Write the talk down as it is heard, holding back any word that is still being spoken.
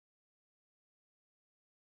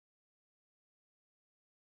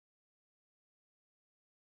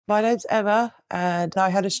My name's Emma and I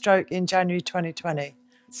had a stroke in January 2020.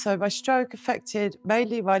 So my stroke affected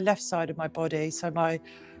mainly my left side of my body. So my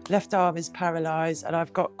left arm is paralysed and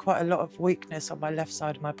I've got quite a lot of weakness on my left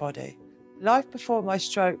side of my body. Life before my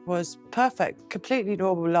stroke was perfect, completely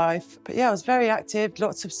normal life. But yeah, I was very active,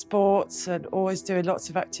 lots of sports and always doing lots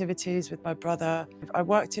of activities with my brother. I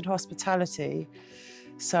worked in hospitality,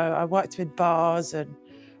 so I worked in bars and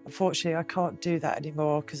unfortunately I can't do that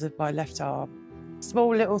anymore because of my left arm.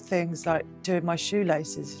 Small little things like doing my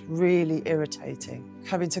shoelaces is really irritating.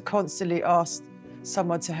 Having to constantly ask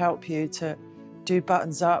someone to help you to do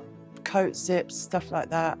buttons up, coat zips, stuff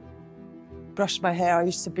like that. Brush my hair. I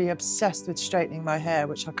used to be obsessed with straightening my hair,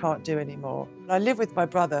 which I can't do anymore. I live with my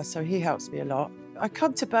brother, so he helps me a lot. I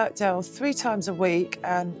come to Birkdale 3 times a week,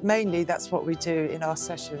 and mainly that's what we do in our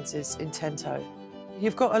sessions is Intento.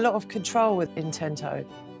 You've got a lot of control with Intento.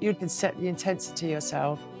 You can set the intensity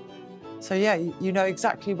yourself. So yeah, you know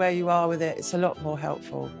exactly where you are with it. It's a lot more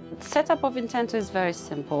helpful. The setup of Intento is very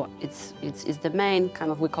simple. It's the main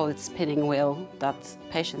kind of, we call it spinning wheel that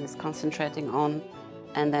patient is concentrating on.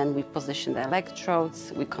 And then we position the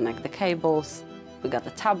electrodes, we connect the cables, we got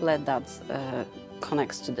the tablet that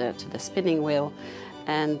connects to the spinning wheel.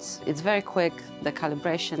 And it's very quick, the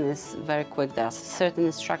calibration is very quick. There are certain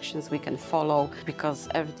instructions we can follow because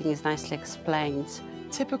everything is nicely explained.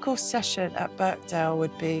 Typical session at Birkdale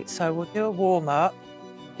would be, so we'll do a warm-up.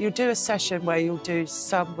 You'll do a session where you'll do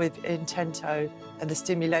some with Intento and the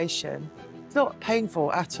stimulation. It's not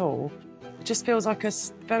painful at all. It just feels like a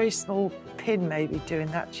very small pin maybe doing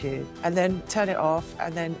that to you. And then turn it off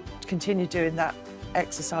and then continue doing that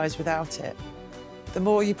exercise without it. The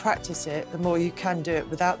more you practice it, the more you can do it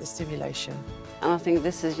without the stimulation. And I think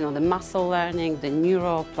this is, the muscle learning, the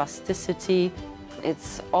neuroplasticity.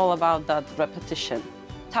 It's all about that repetition.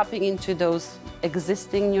 Tapping into those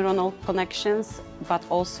existing neuronal connections, but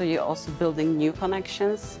also you're also building new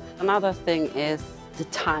connections. Another thing is the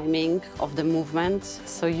timing of the movement.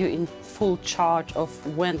 So you're in full charge of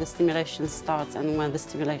when the stimulation starts and when the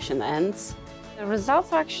stimulation ends. The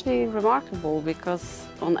results are actually remarkable because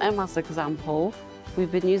on Emma's example,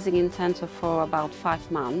 we've been using Intento for about 5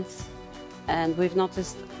 months and we've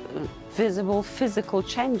noticed visible physical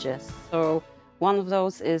changes. So one of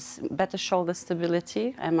those is better shoulder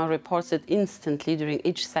stability. Emma reports it instantly during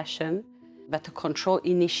each session. Better control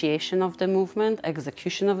initiation of the movement,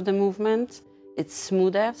 execution of the movement. It's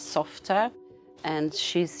smoother, softer, and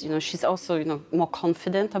she's also more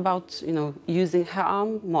confident about using her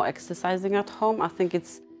arm, more exercising at home. I think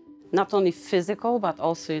it's not only physical but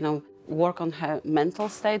also work on her mental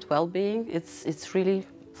state, well-being. It's really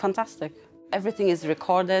fantastic. Everything is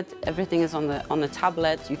recorded, everything is on the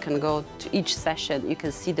tablet. You can go to each session, you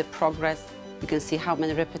can see the progress, you can see how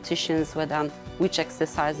many repetitions were done, which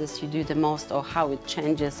exercises you do the most or how it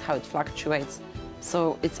changes, how it fluctuates.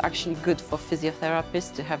 So it's actually good for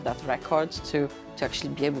physiotherapists to have that record to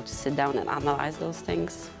actually be able to sit down and analyze those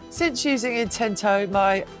things. Since using Intento,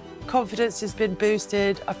 my confidence has been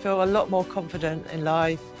boosted. I feel a lot more confident in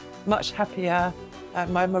life, much happier,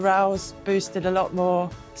 and my morale's boosted a lot more.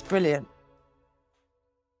 It's brilliant.